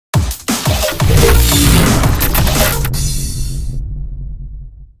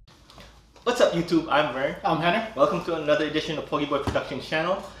up, YouTube? I'm Vern. I'm Henner. Welcome to another edition of Pogiboy Production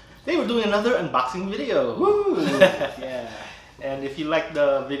channel. Today we're doing another unboxing video. Woo! Yeah. And if you like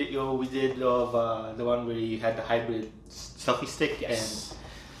the video we did of the one where you had the hybrid selfie stick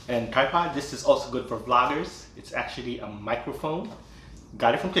and tripod, this is also good for vloggers. It's actually a microphone.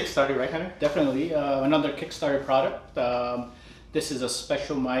 Got it from Kickstarter, right, Henner? Definitely. Another Kickstarter product. This is a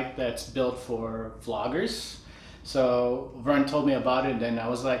special mic that's built for vloggers. So Vern told me about it, and then I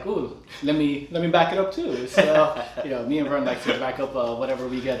was like, "Ooh, let me back it up too." So me and Vern like to back up whatever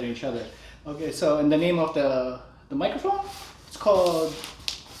we get in each other. Okay, so and the name of the microphone, it's called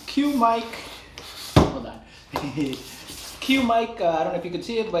Qmic. Hold on, Qmic. I don't know if you can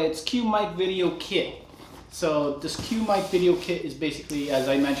see it, but it's Qmic Video Kit. So this Qmic Video Kit is basically, as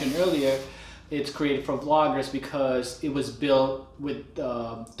I mentioned earlier, it's created for vloggers because it was built with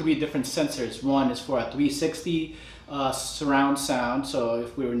 3 different sensors. One is for a 360 surround sound. So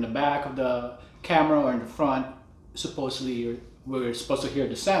if we're in the back of the camera or in the front, supposedly we're supposed to hear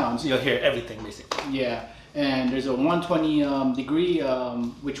the sounds. You'll hear everything basically. Yeah, and there's a 120 degree,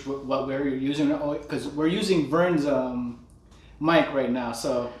 which what we're using, because we're using Vern's mic right now.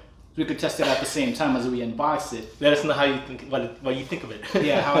 So we could test it at the same time as we unbox it. Let us know how you think, what you think of it.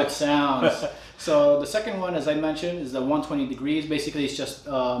 Yeah, how it sounds. So the second one, as I mentioned, is the 120 degrees. Basically, it's just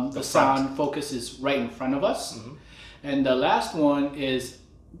the sound focus is right in front of us. Mm-hmm. And the last one is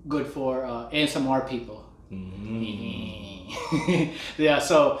good for ASMR people. Mm-hmm. Yeah,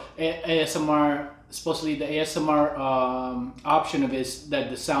 so ASMR, supposedly the ASMR option of it is that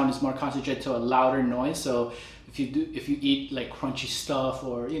the sound is more concentrated to a louder noise. So if you eat like crunchy stuff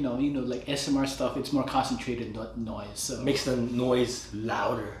or you know like ASMR stuff, it's more concentrated noise. So makes the noise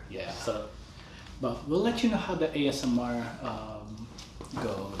louder. Yeah. So, but we'll let you know how the ASMR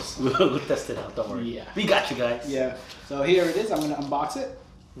goes. We'll test it out. Don't worry. Yeah. We got you guys. Yeah. So here it is. I'm gonna unbox it.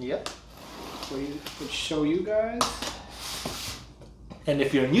 Yep. To show you guys. And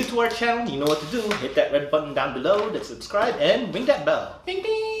if you're new to our channel, you know what to do. Hit that red button down below that subscribe and ring that bell. Bing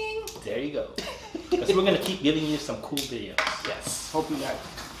bing. There you go. Because we're going to keep giving you some cool videos. Yes, hope you like.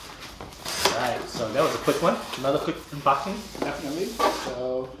 Alright, so that was a quick one. Another quick unboxing. Definitely.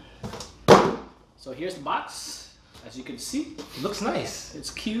 So here's the box. As you can see, it looks nice.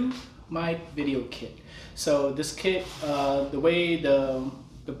 It's Qmic Video Kit. So this kit, the way the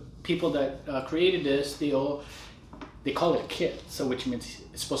people that created this, they call it a kit. So which means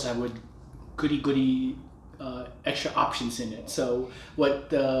it's supposed to have with goody extra options in it. So what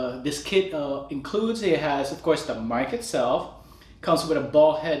this kit includes, it has of course the mic itself, comes with a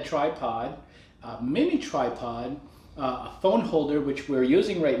ball head tripod, a mini tripod, a phone holder which we're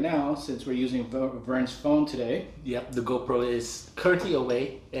using right now since we're using Vern's phone today. Yep, the GoPro is currently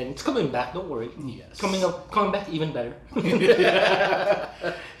away and it's coming back, don't worry. Yes. Coming back even better.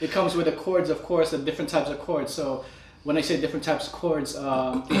 It comes with the cords, of course, the different types of cords. So when I say different types of cords,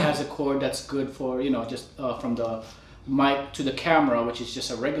 it has a cord that's good for, just from the mic to the camera, which is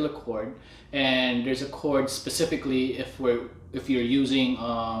just a regular cord. And there's a cord specifically if you're using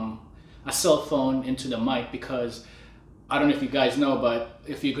a cell phone into the mic, because I don't know if you guys know, but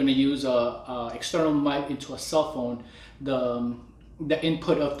if you're going to use a external mic into a cell phone, the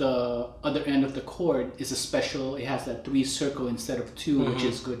input of the other end of the cord is a special. It has that 3 circle instead of 2, which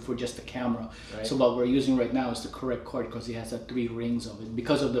is good for just the camera. Right. So what we're using right now is the correct cord because it has that 3 rings of it,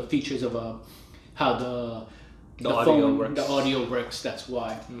 because of the features of how the audio works. That's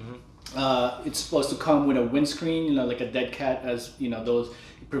why. It's supposed to come with a windscreen, like a dead cat, as those.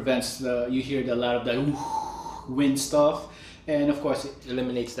 It prevents you hear a lot of that wind stuff. And of course, it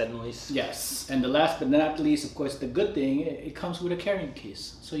eliminates that noise. Yes. And the last but not least, of course, the good thing, it comes with a carrying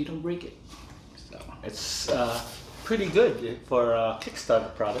case, so you don't break it. So it's pretty good for a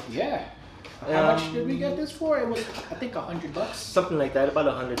Kickstarter product. Yeah. How much did we get this for? It was, I think, $100. Something like that, about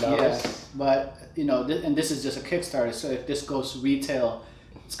 $100. Yeah. But and this is just a Kickstarter, so if this goes retail,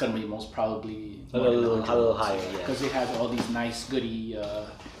 it's gonna be most probably a little higher, yeah. Because it has all these nice goody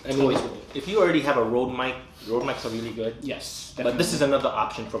toys with it. If you already have a Rode mic, Rode mics are really good. Yes, definitely. But this is another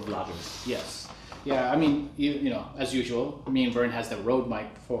option for vloggers. Yes. Yeah, I mean, as usual, me and Vern has the Rode mic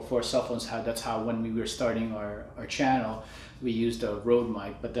for cell phones. That's how when we were starting our channel, we used a Rode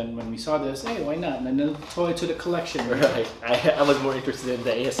mic. But then when we saw this, hey, why not? And then a toy to the collection. Right. I was more interested in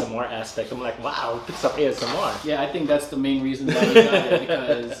the ASMR aspect. I'm like, wow, it picks up ASMR. Yeah, I think that's the main reason why we got it,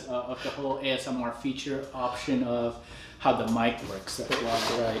 because of the whole ASMR feature option of how the mic works. That's why.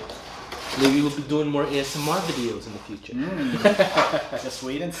 Right. Maybe we'll be doing more ASMR videos in the future. Just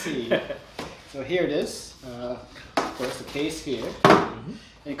wait and see. So here it is. Of course, the case here.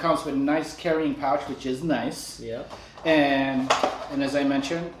 It comes with a nice carrying pouch, which is nice. Yeah. And And as I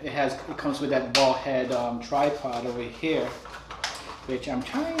mentioned, it comes with that ball head tripod over here, which I'm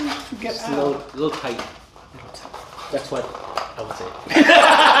trying to get it's out. a little tight. That's what I would say.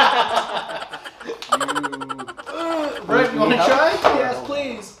 Brett, you want to try? Yes,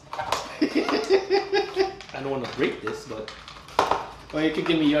 please. I don't want to break this, but... Well, you could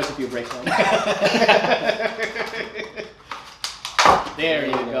give me yours if you break one. There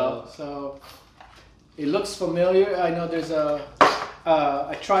you go. So it looks familiar. I know there's a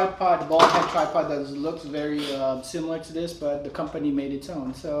tripod, ball head tripod that looks very similar to this, but the company made its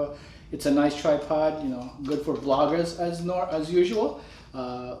own. So it's a nice tripod, you know, good for vloggers as usual.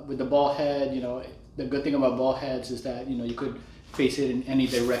 With the ball head, you know, the good thing about ball heads is that, you know, you could face it in any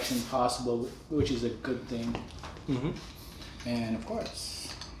direction possible, which is a good thing. Mm-hmm. And of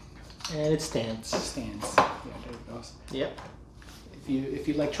course, and it stands. It stands. Yeah, there it goes. Yep. If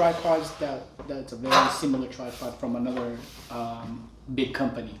you like tripods, that's a very similar tripod from another big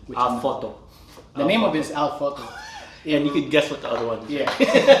company. Alphoto. The name of it is Alphoto. And you could guess what the other one is. Yeah.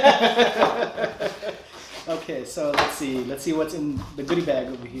 Okay, so let's see what's in the goodie bag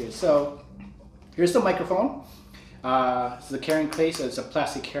over here. So here's the microphone. It's the carrying case. It's a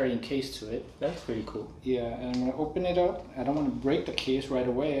plastic carrying case to it. That's pretty cool. Yeah, and I'm gonna open it up. I don't want to break the case right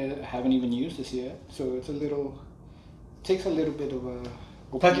away. I haven't even used this yet, so it's takes a little bit of a.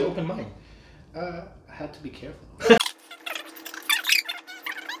 How'd you open mine? I had to be careful. There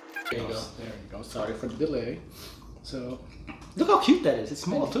you go. There you go. Sorry for the delay. So, look how cute that is. It's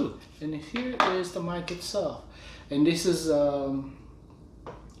small too. And here is the mic itself. And this is the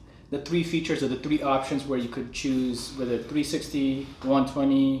three features or the three options where you could choose whether 360,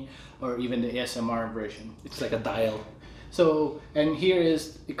 120, or even the ASMR version. It's like a dial. So, and here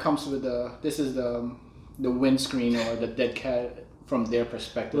it comes with this is the windscreen or the dead cat from their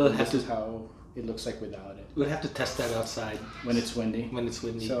perspective. Well, this is how it looks like without it. We'll have to test that outside. When it's windy. When it's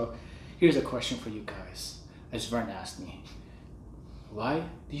windy. So, here's a question for you guys. As Vern asked me, why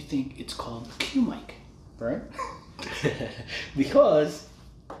do you think it's called a Qmic? Vern? Because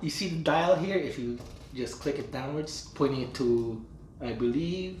you see the dial here, if you just click it downwards, pointing it to, I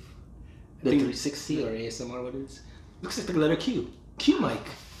believe, the 360 or ASMR, what it is. Looks like the letter Q. Qmic.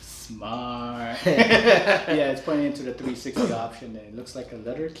 Smart. Yeah, it's pointing into the 360 option and it looks like a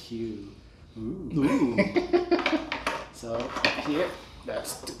letter Q. Ooh. So here,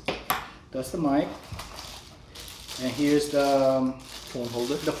 that's the mic. And here's the phone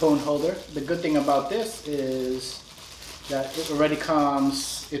holder. The phone holder. The good thing about this is that it already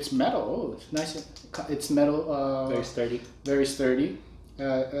comes. It's metal. Oh, it's nice. It's metal. Very sturdy. Very sturdy.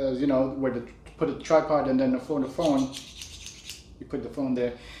 You know, where to put a tripod and then the phone. You put the phone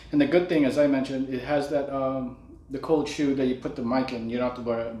there. And the good thing, as I mentioned, it has that the cold shoe that you put the mic in. You don't have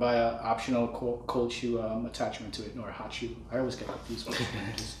to buy an optional cold shoe attachment to it, or a hot shoe. I always get confused with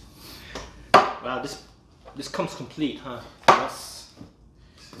these. Wow, this comes complete, huh? Yes.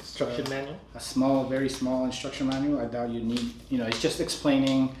 Instruction manual? A small, very small instruction manual. I doubt you need, you know, it's just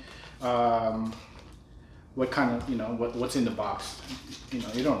explaining what kind of, you know, what's in the box. You know,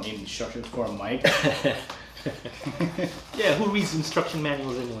 you don't need instructions for a mic. Yeah, who reads instruction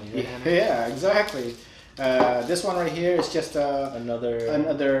manuals anyway? Right? Yeah, exactly. This one right here is just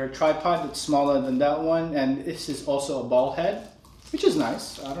another tripod that's smaller than that one, and this is also a ball head. Which is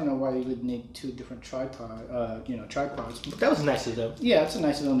nice. I don't know why you would need two different tripods. But that was nice of them. Yeah, it's a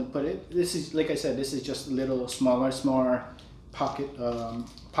nice of them to put it. This is, like I said, this is just a little smaller. It's more pocket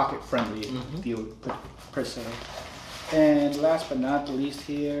friendly, if you would put per se. And last but not the least,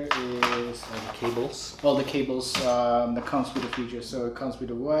 here is the cables. All the cables that comes with the feature. So it comes with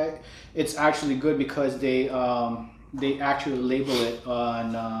the white. It's actually good because they actually label it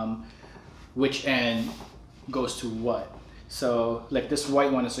on which end goes to what. So like this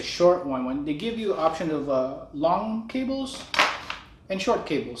white one is a short one. They give you option of long cables and short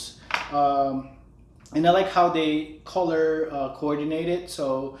cables. And I like how they color coordinate it,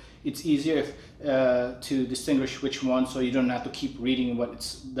 so it's easier to distinguish which one, so you don't have to keep reading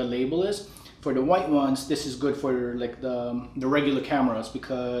what the label is. For the white ones, this is good for like the regular cameras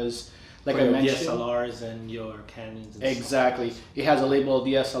because, like I mentioned, DSLRs and your Canons. And exactly. It has a label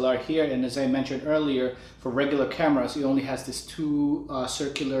DSLR here, and as I mentioned earlier, for regular cameras, it only has this two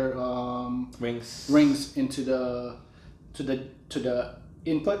circular rings into the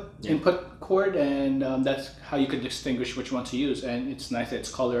input cord, and that's how you could distinguish which one to use. And it's nice that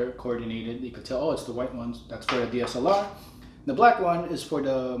it's color coordinated. You could tell, oh, it's the white one. That's for the DSLR. The black one is for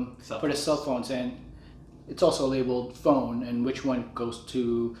the cell phones, and it's also labeled phone, and which one goes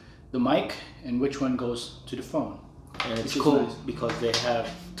to the mic and which one goes to the phone. And it's Which is cool nice. because they have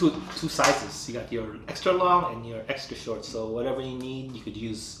two sizes. You got your extra long and your extra short. So whatever you need, you could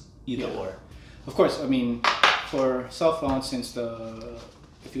use either or. Of course, I mean, for cell phones, since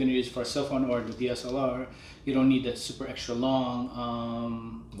if you're gonna use it for a cell phone or the DSLR, you don't need that super extra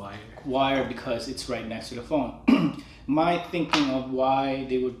long wire because it's right next to the phone. My thinking of why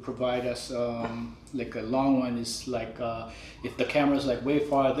they would provide us like a long one is like if the camera's like way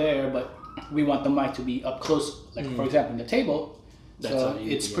far there, but we want the mic to be up close, like for example, in the table. So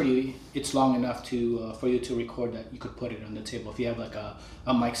it's long enough to for you to record that you could put it on the table if you have like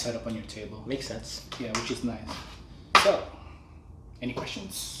a mic set up on your table. Makes sense. Yeah, which is nice. So, any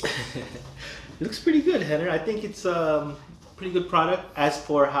questions? It looks pretty good, Henry. I think it's a pretty good product. As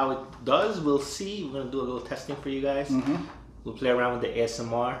for how it does, we'll see. We're gonna do a little testing for you guys. We'll play around with the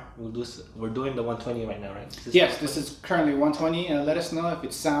ASMR. We're doing the 120 right now, right? Yes, this is currently 120. Let us know if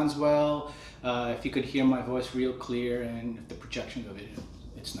it sounds well, if you could hear my voice real clear, and if the projection of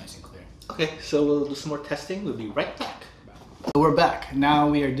it's nice and clear. Okay, so we'll do some more testing. We'll be right back. We're back. Now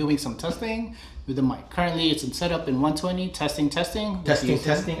we are doing some testing with the mic. Currently it's set up in 120. Testing.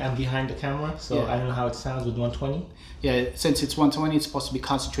 Testing. I'm behind the camera, so I don't know how it sounds with 120. Yeah, since it's 120, it's supposed to be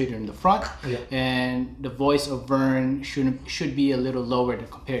concentrated in the front, and the voice of Vern should be a little lower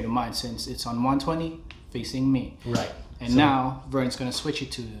compared to mine since it's on 120 facing me. Right. And now Vern's gonna switch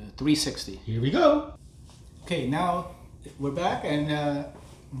it to 360. Here we go. Okay, now we're back, and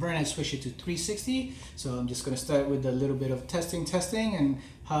Vern has switched it to 360. So I'm just gonna start with a little bit of testing, and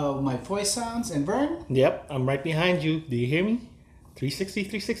how my voice sounds. And Vern? Yep, I'm right behind you. Do you hear me?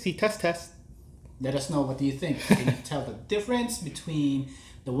 360, test. Let us know, what do you think? Can you tell the difference between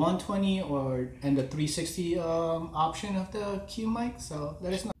the 120 and the 360 option of the Qmic? So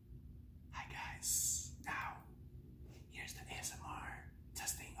let us know. Hi guys, now here's the ASMR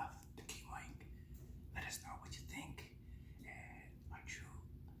testing of the Qmic. Let us know what you think, and our true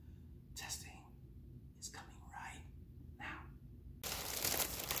testing is coming right now.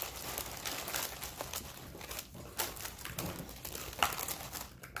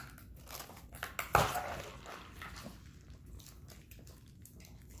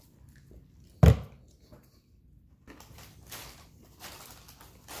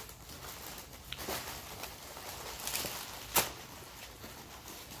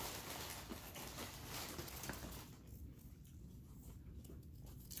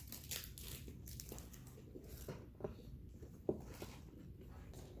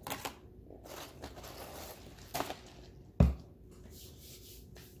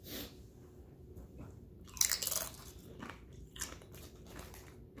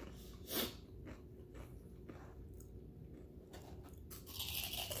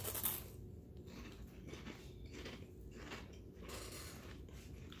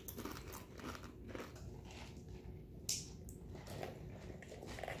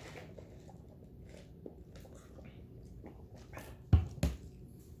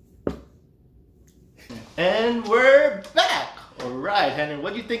 And we're back. All right, Henry,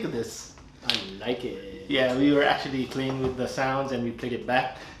 what do you think of this? I like it. Yeah, we were actually playing with the sounds and we played it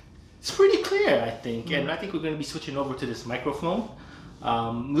back. It's pretty clear, I think, and I think we're going to be switching over to this microphone.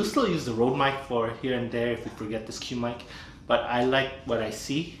 We'll still use the Rode mic for here and there if we forget this Qmic, but I like what I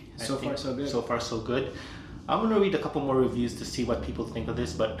see. So far, so good. So far, so good. I'm going to read a couple more reviews to see what people think of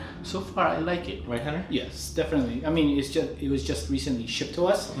this, but so far I like it, right, Hunter? Yes, definitely. I mean, it was just recently shipped to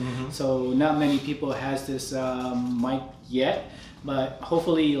us, so not many people has this mic yet, but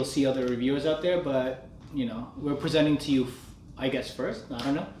hopefully you'll see other reviewers out there. But you know, we're presenting to you, I guess, first. I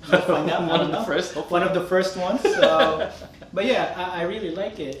don't know. We'll find out. One of the first. One of the first ones. So, but yeah, I really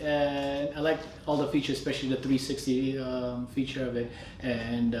like it, and I like all the features, especially the 360 feature of it,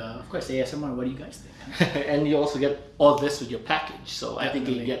 and of course the ASMR. What do you guys think? And you also get all this with your package, so Definitely. I think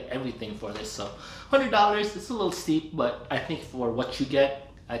you get everything for this. So $100, it's a little steep, but I think for what you get,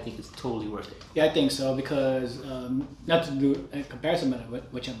 I think it's totally worth it. Yeah, I think so, because not to do a comparison,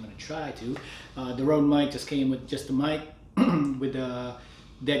 but which I'm going to try to. The Rode mic just came with just the mic with the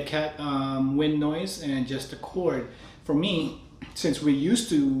dead cat wind noise and just a cord. For me, since we used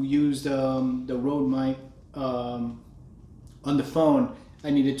to use the Rode mic on the phone, I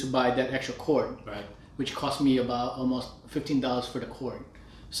needed to buy that extra cord, Right. which cost me about almost $15 for the cord.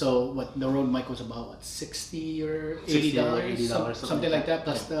 So what the Rode mic was about, what, $60 or $80, something like that.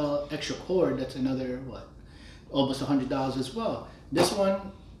 Plus the extra cord, that's another what, almost $100 as well. This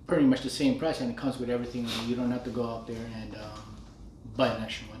one, pretty much the same price, and it comes with everything. You don't have to go out there and buy an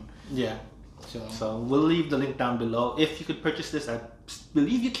extra one. Yeah. So we'll leave the link down below. If you could purchase this, I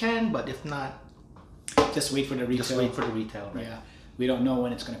believe you can, but if not, just wait for the retail. just wait for the retail. Right? Yeah. We don't know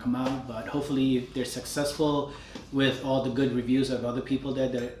when it's going to come out, but hopefully if they're successful with all the good reviews of other people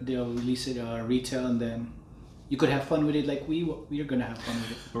they'll release it retail, and then you could have fun with it like we are going to have fun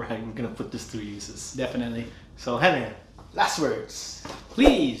with it. Right, we're going to put this through uses. Definitely. So Henry, last words.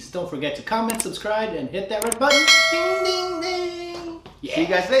 Please don't forget to comment, subscribe, and hit that red button. Ding, ding, ding. Yeah. See you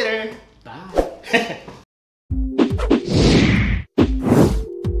guys later. Bye.